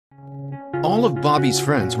All of Bobby's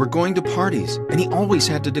friends were going to parties, and he always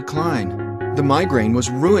had to decline. The migraine was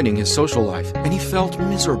ruining his social life, and he felt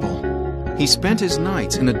miserable. He spent his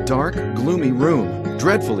nights in a dark, gloomy room,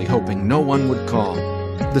 dreadfully hoping no one would call.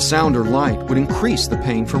 The sound or light would increase the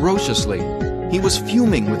pain ferociously. He was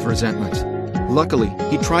fuming with resentment. Luckily,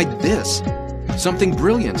 he tried this. Something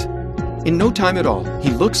brilliant. In no time at all, he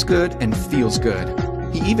looks good and feels good.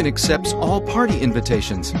 He even accepts all party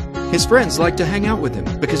invitations. His friends like to hang out with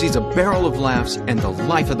him because he's a barrel of laughs and the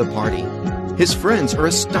life of the party. His friends are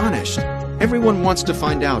astonished. Everyone wants to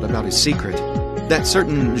find out about his secret. That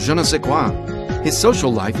certain je ne sais quoi. His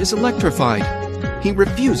social life is electrified. He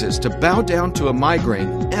refuses to bow down to a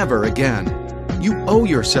migraine ever again. You owe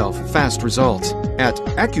yourself fast results at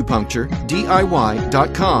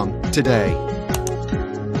acupuncturediy.com today.